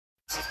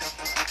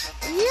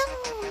Yo,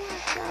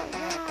 what's up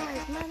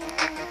guys, my name is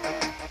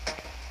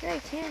I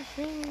can't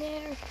sing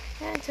there,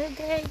 and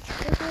today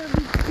we're going to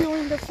be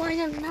doing the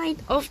final night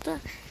of the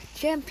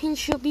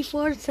championship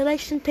before the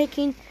selection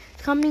picking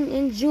coming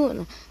in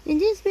June. In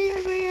this video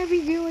we're going to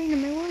be doing the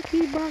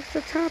Milwaukee Bucks,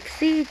 the top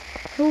seed,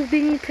 who've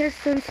been in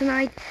Pistons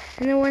tonight,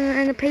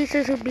 and the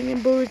Pacers who've been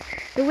in Bulls.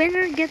 The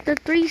winner gets the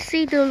 3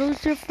 seed, the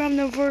loser from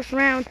the first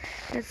round.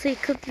 Let's see,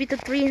 it could be the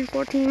 3 and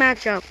 14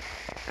 matchup.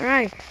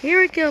 Alright, here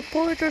we go.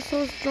 Poets are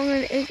so strong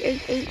at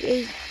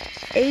 8888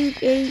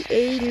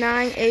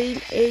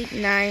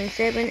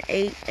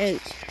 888988978.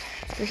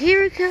 So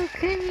here we go.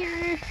 Can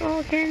Giannis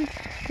or can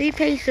the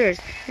Pacers?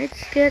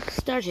 Let's get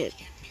started.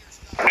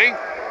 Ready?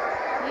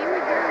 Here we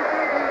go.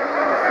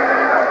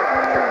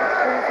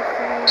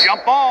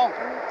 Jump ball.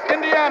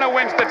 Indiana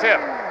wins the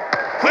tip.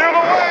 Clear the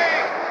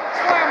way.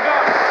 Slam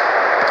dunk.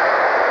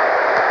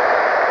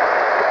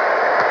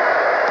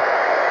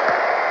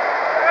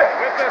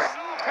 With the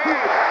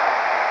hand.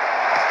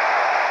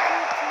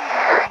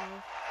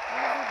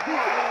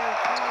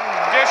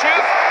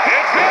 Dishes.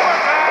 It's hammer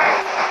time.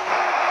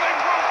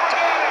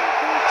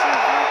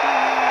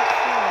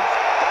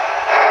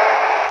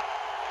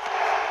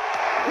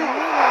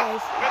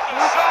 With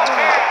the soft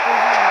hand.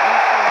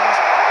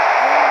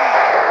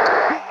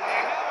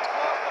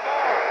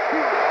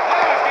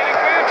 Giannis getting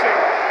fancy.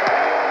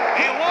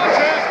 He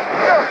launches.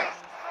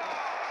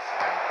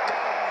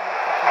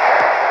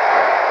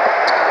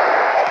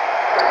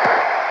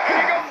 And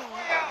he goes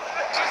way out.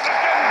 This is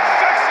getting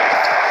sexy.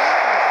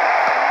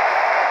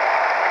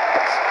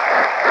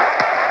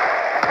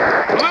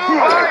 Blue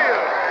Bayou.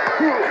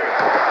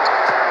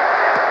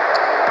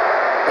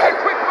 A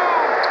quick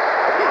move.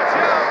 Watch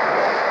out.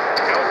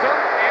 Goes up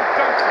and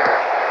dunks it.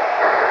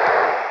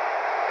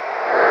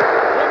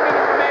 1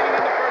 minute remaining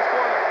in the first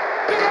quarter.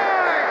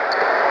 Denied.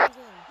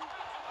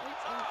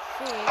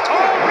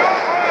 Oh, no,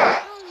 Brad.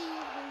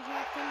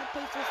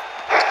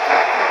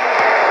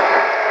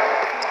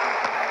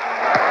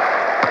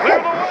 Clear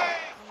the way.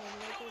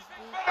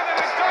 And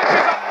his dunk is a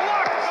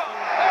block. Oh,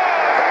 man.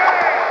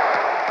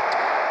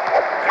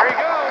 There he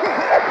goes.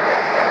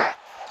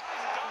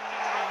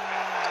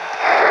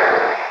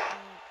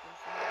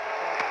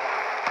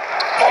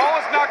 Ball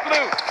is knocked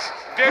loose.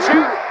 Dishes.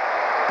 Here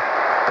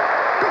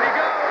he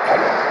goes.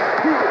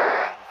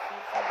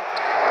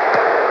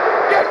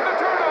 Gets the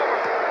turnover.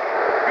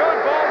 Good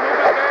ball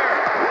movement there.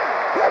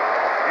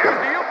 Here's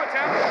the oop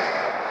attempt.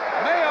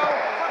 Mayo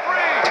for 3.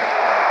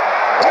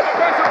 With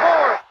defensive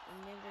board.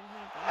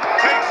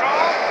 Takes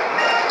off.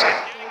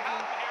 Getting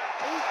hot here.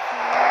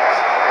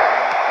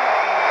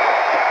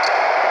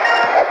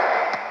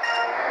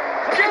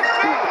 Gets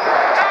it.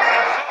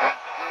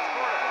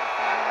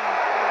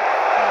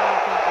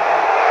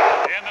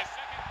 And the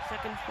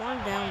Second one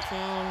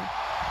downtown,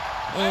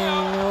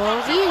 and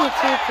Milwaukee in the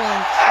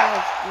 2-point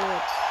charge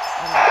good.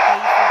 And the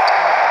Pacers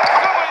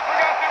somebody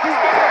forgot they were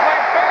supposed to play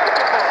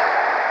basketball.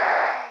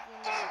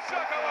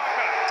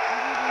 Shakalaka.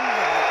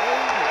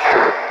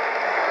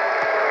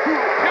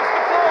 Hits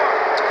the floor.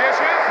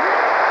 Dishes.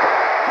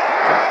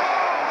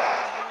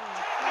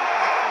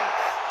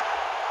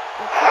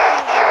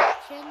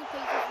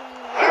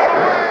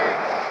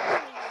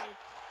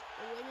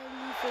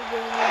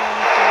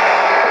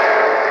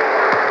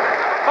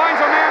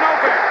 Finds a man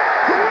open.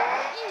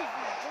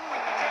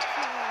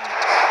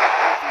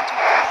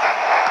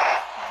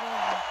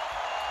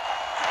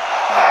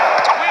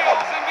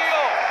 Wheels and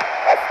deals.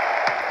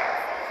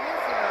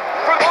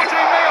 For O.J.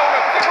 Mayo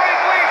with the great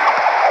lead.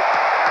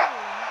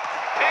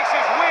 Takes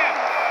his win.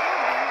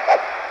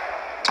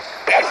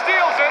 And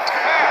steals it.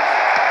 Pass.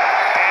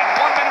 And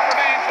 1 minute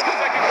remains in the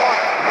second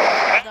quarter.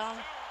 down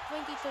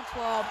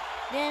 20-12,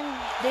 then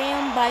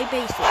down by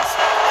Pacers.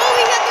 Oh,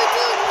 we have to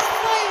do this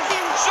fire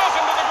them. Shoves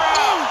him to the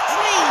ground.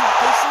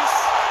 Pacers.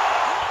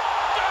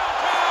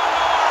 Downtown,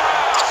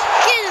 nowhere else.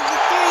 Get it to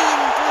 3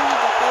 and 20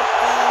 to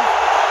 15.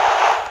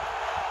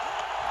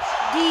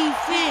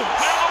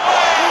 Defense.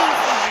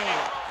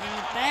 And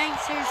the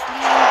Pacers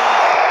lead.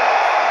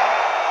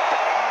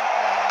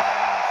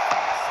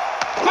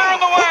 Clear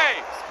the way.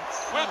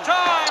 With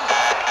time.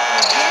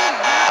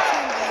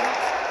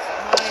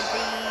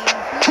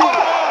 What a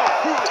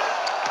move.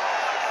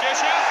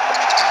 Dishes.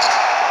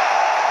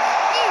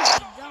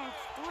 Easy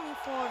dunks,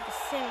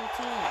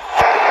 24-17.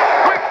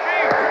 Quick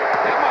feet.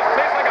 That must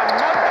taste like a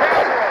mud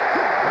casserole.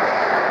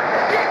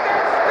 Get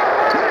that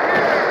stuff out of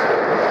here.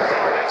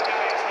 Oh, this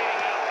guy is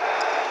heating up.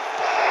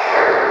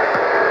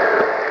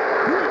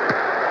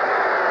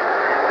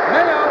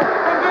 Mayo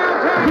from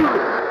downtown.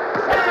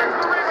 Snags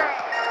the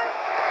rebound.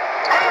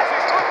 Grabs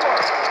his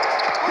footwork.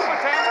 Hoop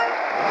attempt.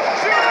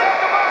 Shoots at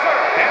the buzzer.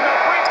 And the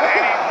free throw.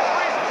 And he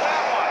freezes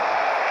that one.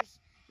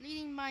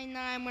 Leading by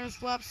 9 when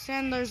swap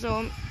Sandler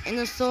zone in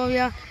the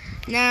Soviet.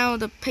 Now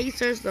the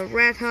Pacers, the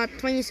red hot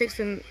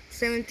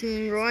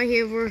 26-17. Roy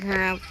Hibbert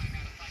have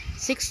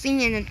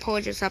 16 and then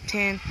Poitras have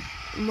 10.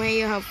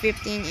 Mayo have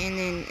 15 and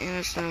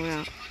then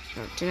Soviet.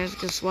 So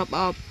Genesis swap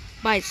up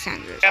by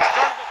Sanders. And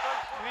started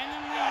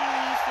Randomly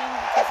releasing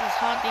because it's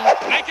hot.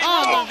 Make it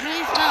Oh, go. the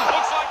release now.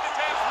 Looks like the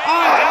Tasmanian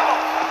Oh, Devil.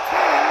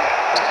 no.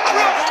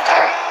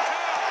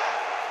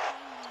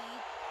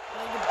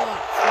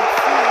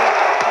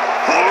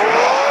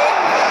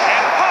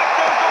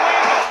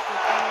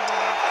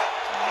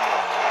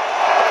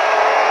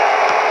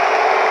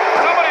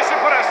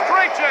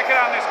 check it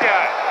on this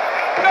guy.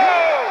 No!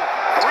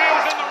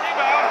 Reels in the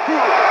rebound.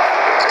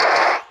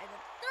 And the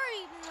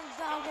three minutes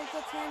down gets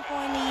a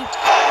 10-point lead.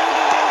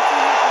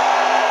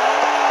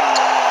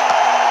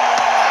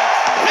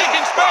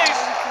 Making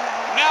space.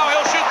 Now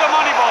he'll shoot the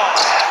money ball.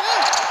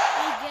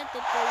 They get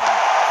the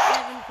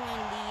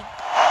 7-point lead.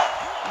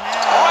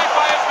 Now, Right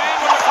by his man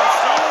with the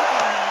crossover.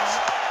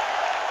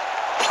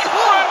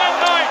 Brandon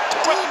Knight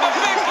with the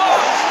big ball.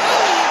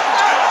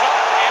 Goes up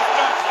and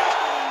dunks it.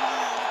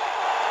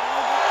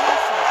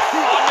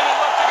 1 minute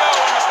left to go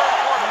in the third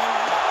quarter.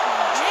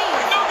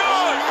 No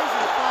good.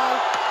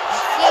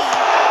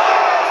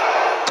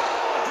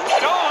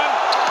 Stolen.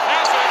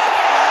 Passes.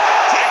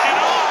 Taken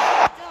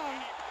off.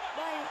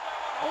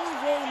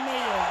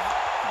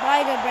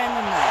 By the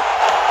Brandon Knight.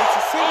 It's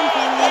a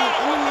 7-point lead.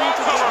 Only minute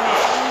to go in the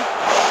game.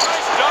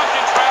 Nice dunk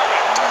in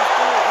traffic.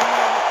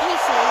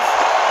 Pacers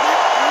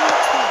back on the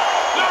top.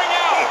 Clearing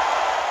out.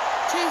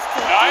 Chance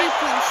for Knight.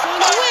 3-point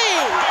shot away.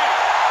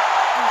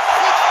 And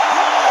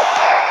 6-point lead.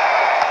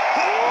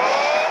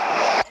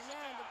 And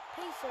now the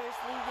Pacers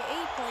lead the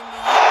 8-point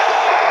lead.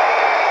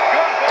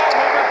 Good ball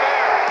movement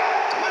there.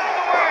 Clearing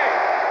the way.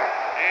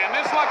 And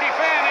this lucky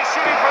fan is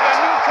shooting for the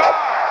new car.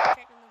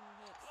 Checking the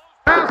hits.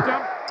 Past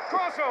him.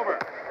 Crossover.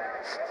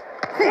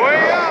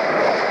 Way up.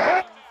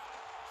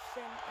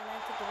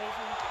 Atlantic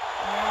Division.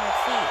 And now let's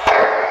see.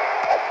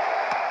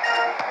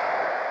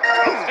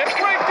 Step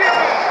break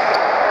defense.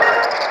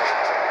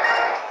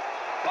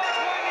 Clock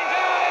winding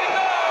down and it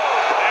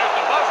goes. There's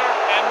the buzzer,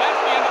 and that's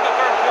the end of the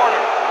third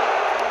quarter.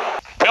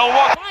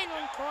 Milwaukee.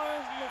 Final car.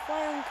 The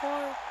final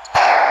car.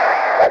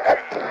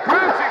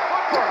 Fancy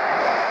footwork.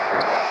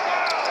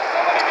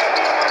 Somebody get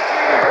me a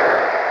martini.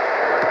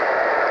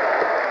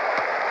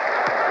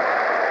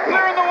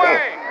 Clearing the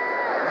way.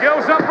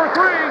 Goes up for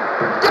three.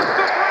 Gets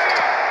the three.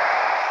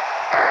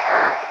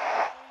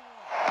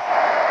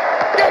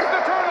 Gets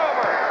the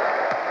turnover.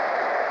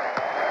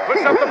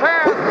 Puts up the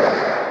pass.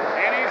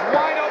 And he's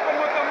wide open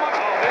with the money.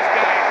 Oh, this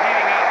guy is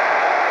heating up.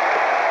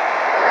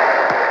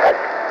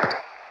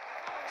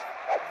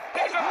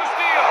 Picks up the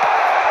steal.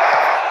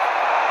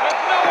 With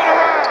no one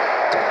around.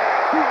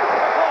 The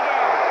pull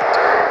down.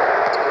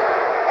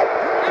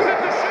 Is it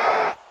the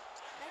shoot?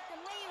 Like the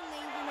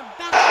mayonnaise in a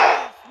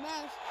basketball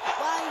smash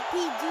by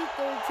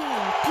PG-13.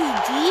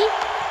 PG?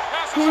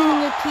 Passes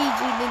Hitting off. the PG,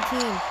 the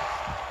team.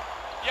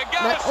 You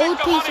But gotta old sink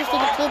the money pieces to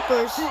the ball.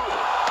 Clippers.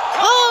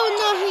 Oh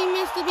no, he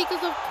missed it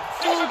because of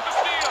Picks full up the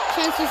steal.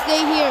 chance to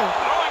stay here.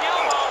 Throwing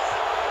elbows.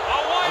 A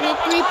wide And a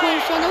open 3-point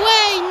three. shot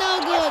away, no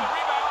good.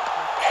 Rebound.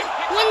 And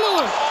picks One up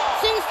more. the ball.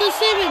 6 to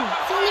 7,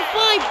 7 to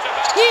 5.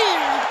 Here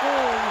it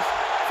goes.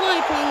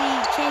 5-point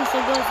lead, chance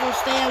to go for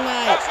stay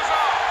alive. Passes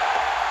off.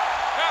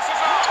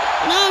 Passes off.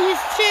 No,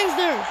 his chance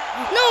there.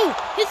 No,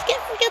 he's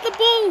can't forget the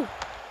ball.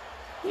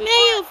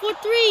 Mayo for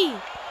 3.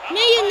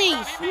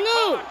 Mayonnaise,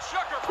 no.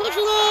 Push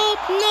it up,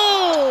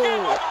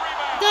 no.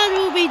 That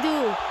will be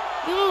do.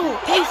 Go,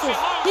 Pacers.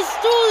 He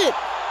stole it.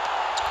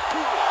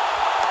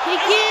 He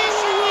gets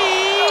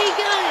away. He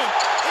got it.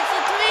 It's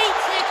a 3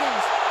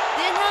 seconds.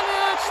 Didn't have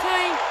much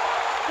time.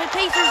 The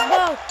Pacers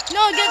ball.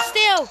 No, get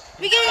steal.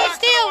 We get a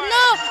steal.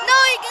 No, no,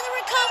 he gonna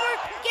recover.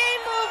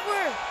 Game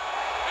over.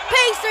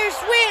 Pacers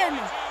win.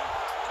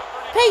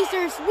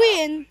 Pacers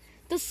win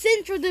the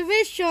Central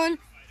Division.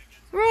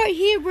 Right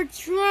here, we're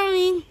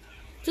trying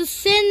to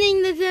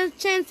sending the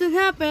chance to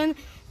happen.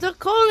 The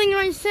calling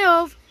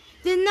myself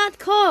did not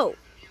call.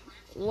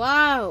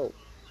 Wow.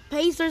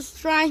 Pacers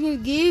trying to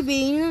give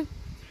it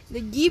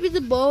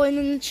the ball and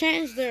then the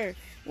chance there.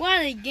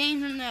 What a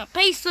game from the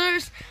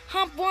Pacers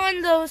have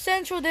won the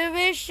Central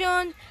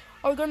Division.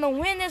 Are gonna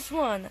win this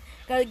one.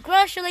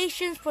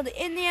 Congratulations for the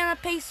Indiana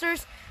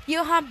Pacers.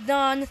 You have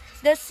done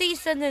the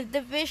season in the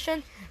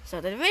division.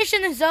 So the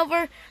division is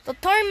over. The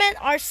tournament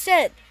are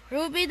set. Who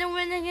will be the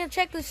winner and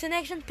check the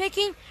selection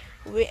picking?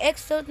 We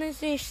excelled in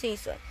this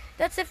season.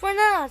 That's it for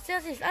now.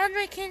 This is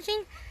Andre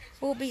Kinching.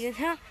 We'll be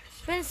the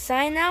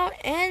sign out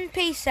and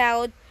peace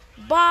out.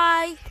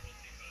 Bye.